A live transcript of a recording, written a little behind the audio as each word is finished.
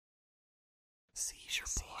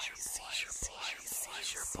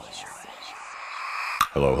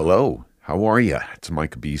Hello, hello. How are you? It's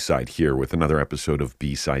Mike B-Side here with another episode of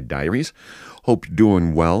B-Side Diaries. Hope you're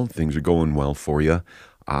doing well. Things are going well for you.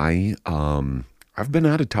 I've been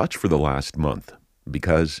out of touch for the last month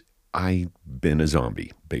because I've been a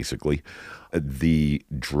zombie, basically. The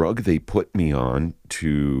drug they put me on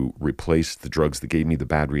to replace the drugs that gave me the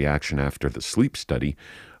bad reaction after the sleep study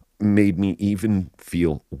made me even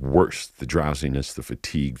feel worse. The drowsiness, the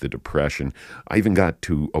fatigue, the depression. I even got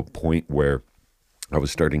to a point where I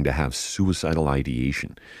was starting to have suicidal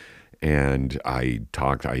ideation. And I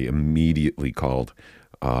immediately called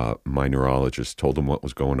my neurologist, told them what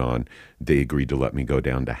was going on. They agreed to let me go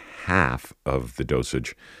down to half of the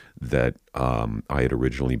dosage that I had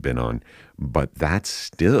originally been on. But that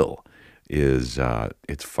still is,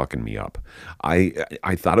 it's fucking me up. I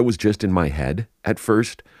thought it was just in my head at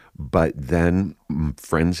first, but then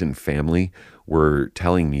friends and family were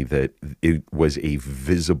telling me that it was a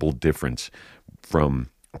visible difference from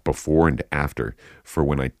before and after for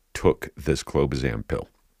when I took this clobazam pill.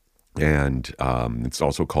 And it's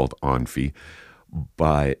also called Onfi.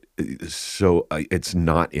 But it's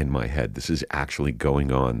not in my head. This is actually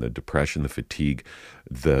going on. The depression, the fatigue,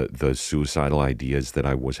 the suicidal ideas that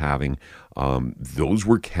I was having, those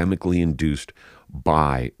were chemically induced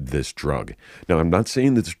by this drug. Now, I'm not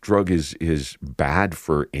saying that this drug is bad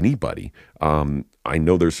for anybody. I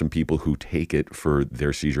know there's some people who take it for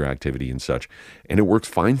their seizure activity and such, and it works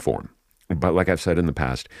fine for them. But like I've said in the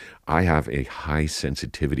past, I have a high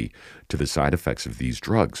sensitivity to the side effects of these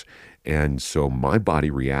drugs. And so my body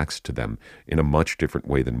reacts to them in a much different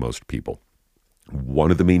way than most people.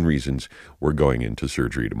 One of the main reasons we're going into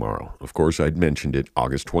surgery tomorrow. Of course, I'd mentioned it,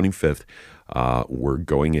 August 25th. We're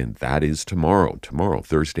going in. That is tomorrow,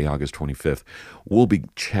 Thursday, August 25th. We'll be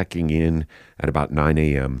checking in at about 9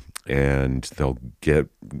 a.m. and they'll get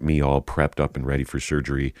me all prepped up and ready for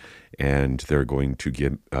surgery. And they're going to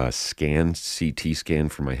give a CT scan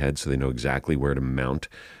for my head so they know exactly where to mount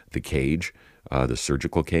the cage, the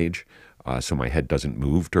surgical cage, so my head doesn't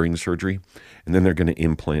move during surgery. And then they're going to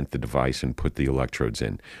implant the device and put the electrodes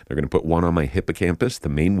in. They're going to put one on my hippocampus. The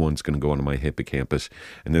main one's going to go onto my hippocampus.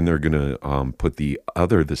 And then they're going to put the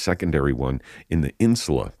secondary one in the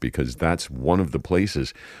insula, because that's one of the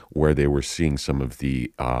places where they were seeing some of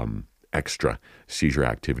the extra seizure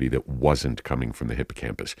activity that wasn't coming from the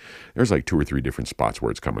hippocampus. There's like 2 or 3 different spots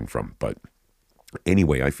where it's coming from, but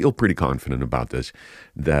anyway, I feel pretty confident about this,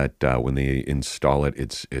 that when they install it,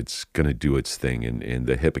 it's going to do its thing. And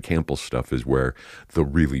the hippocampal stuff is where the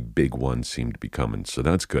really big ones seem to be coming. So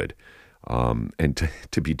that's good. And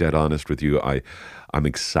to be dead honest with you, I'm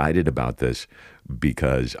excited about this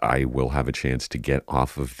because I will have a chance to get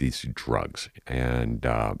off of these drugs. And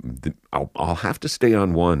I'll have to stay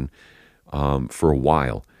on one for a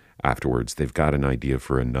while. Afterwards, they've got an idea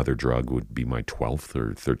for another drug, would be my 12th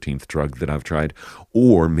or 13th drug that I've tried,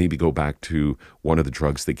 or maybe go back to one of the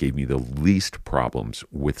drugs that gave me the least problems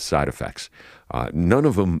with side effects. None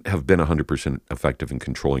of them have been 100% effective in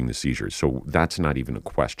controlling the seizures, so that's not even a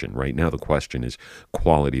question. Right now, the question is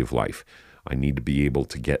quality of life. I need to be able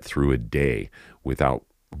to get through a day without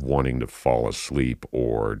wanting to fall asleep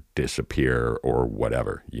or disappear or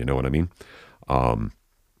whatever. You know what I mean?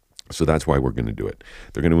 So that's why we're going to do it.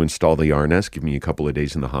 They're going to install the RNS, give me a couple of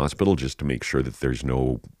days in the hospital just to make sure that there's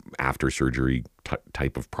no after-surgery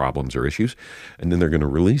type of problems or issues. And then they're going to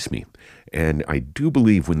release me. And I do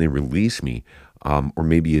believe when they release me, or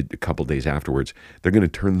maybe a couple days afterwards, they're going to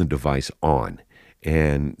turn the device on.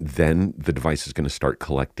 And then the device is going to start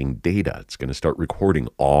collecting data. It's going to start recording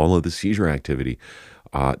all of the seizure activity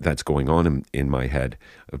that's going on in my head,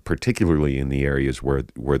 particularly in the areas where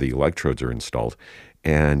the electrodes are installed.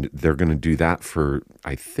 And they're going to do that for,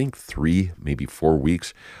 I think, 3, maybe 4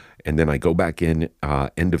 weeks. And then I go back in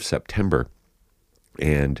end of September,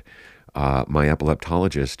 and my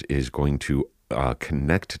epileptologist is going to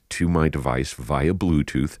connect to my device via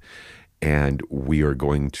Bluetooth, and we are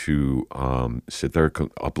going to sit there,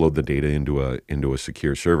 upload the data into a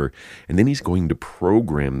secure server, and then he's going to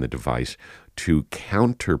program the device to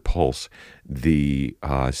counterpulse the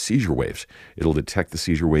seizure waves. It'll detect the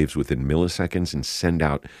seizure waves within milliseconds and send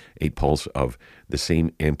out a pulse of the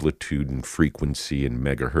same amplitude and frequency and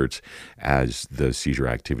megahertz as the seizure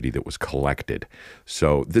activity that was collected.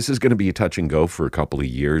 So this is going to be a touch and go for a couple of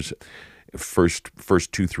years. First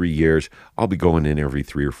 2-3 years, I'll be going in every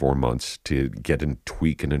 3 or 4 months to get a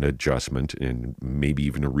tweak and an adjustment, and maybe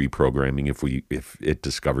even a reprogramming if it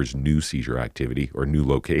discovers new seizure activity or new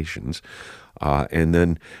locations. And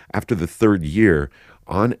then after the 3rd year,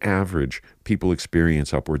 On average, people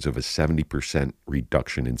experience upwards of a 70%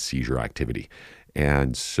 reduction in seizure activity.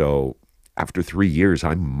 And so after 3 years,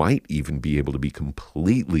 I might even be able to be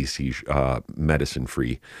completely medicine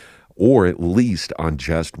free, or at least on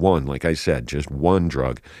just one, like I said, just one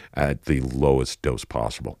drug at the lowest dose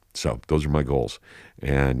possible. So those are my goals.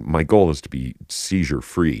 And my goal is to be seizure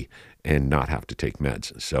free and not have to take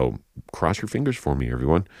meds. So cross your fingers for me,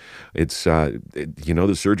 everyone. It's,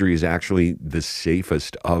 the surgery is actually the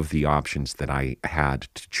safest of the options that I had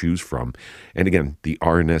to choose from. And again, the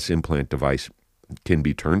RNS implant device can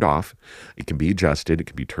be turned off, it can be adjusted, it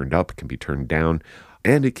can be turned up, it can be turned down,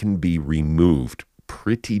 and it can be removed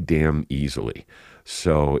pretty damn easily.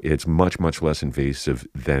 So it's much, much less invasive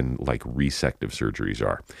than like resective surgeries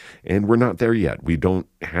are. And we're not there yet. We don't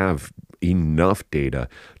have enough data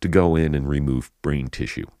to go in and remove brain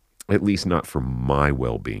tissue, at least not for my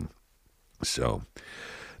well-being. So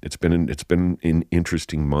it's been an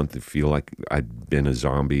interesting month. I feel like I've been a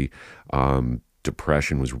zombie.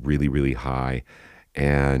 Depression was really, really high,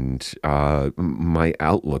 and my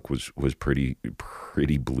outlook was pretty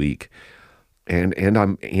bleak. And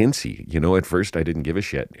I'm antsy. At first I didn't give a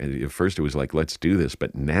shit. At first it was like, let's do this.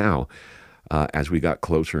 But now, as we got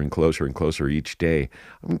closer and closer and closer each day,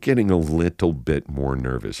 I'm getting a little bit more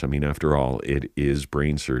nervous. I mean, after all, it is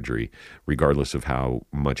brain surgery, regardless of how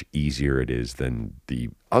much easier it is than the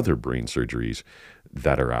other brain surgeries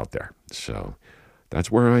that are out there. So that's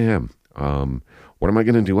where I am. What am I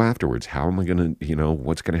going to do afterwards? How am I going to,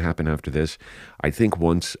 what's going to happen after this? I think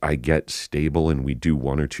once I get stable and we do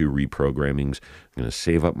 1 or 2 reprogrammings, I'm going to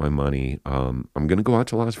save up my money. I'm going to go out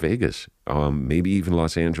to Las Vegas, maybe even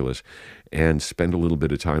Los Angeles, and spend a little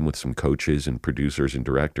bit of time with some coaches and producers and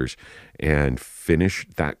directors and finish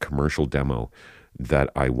that commercial demo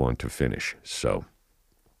that I want to finish. So,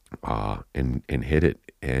 and hit it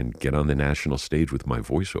and get on the national stage with my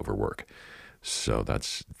voiceover work. So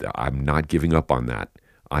I'm not giving up on that.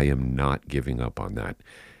 I am not giving up on that.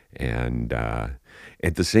 And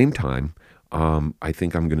at the same time, I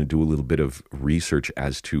think I'm going to do a little bit of research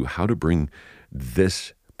as to how to bring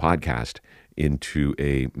this podcast into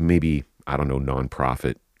a maybe,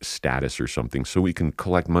 nonprofit status or something, so we can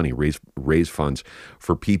collect money, raise funds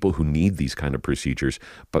for people who need these kind of procedures,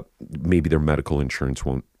 but maybe their medical insurance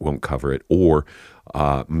won't cover it, or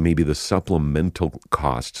maybe the supplemental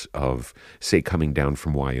costs of, say, coming down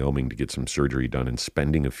from Wyoming to get some surgery done and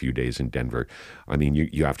spending a few days in Denver. I mean,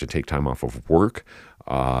 you have to take time off of work.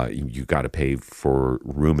 You got to pay for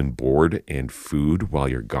room and board and food while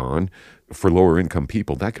you're gone. For lower income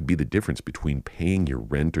people, that could be the difference between paying your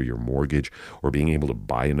rent or your mortgage or being able to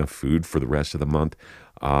buy enough food for the rest of the month,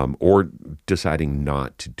 or deciding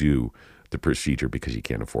not to do the procedure because you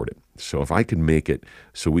can't afford it. So if I could make it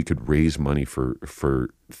so we could raise money for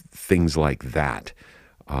things like that,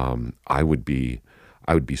 I would be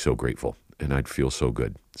so grateful and I'd feel so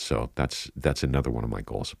good. So that's another one of my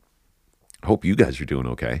goals. I hope you guys are doing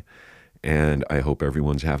okay. And I hope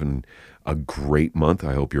everyone's having a great month.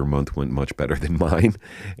 I hope your month went much better than mine.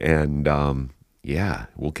 And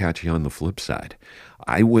we'll catch you on the flip side.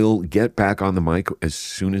 I will get back on the mic as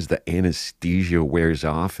soon as the anesthesia wears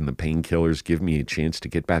off and the painkillers give me a chance to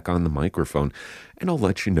get back on the microphone. And I'll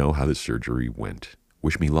let you know how the surgery went.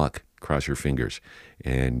 Wish me luck. Cross your fingers.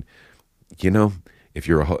 And, if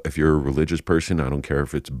you're a religious person, I don't care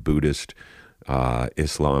if it's Buddhist,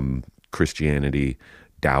 Islam, Christianity,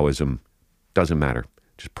 Taoism, doesn't matter.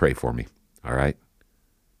 Just pray for me. All right?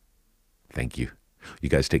 Thank you. You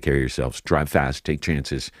guys take care of yourselves. Drive fast. Take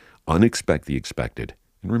chances. Unexpect the expected.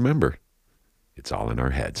 And remember, it's all in our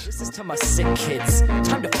heads. This is to my sick kids.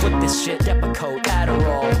 Time to flip this shit. Depakote,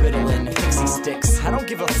 Adderall, Ritalin, Pixie sticks. I don't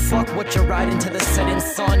give a fuck what you're riding to the setting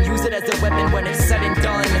sun. Use it as a weapon when it's said and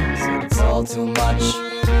done. Said it's all too much.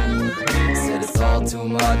 Said it's all too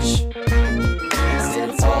much. Said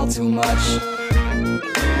it's all too much.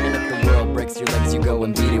 And if the world breaks your legs, you go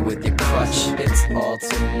and beat it with your crutch. It's all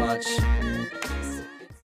too much.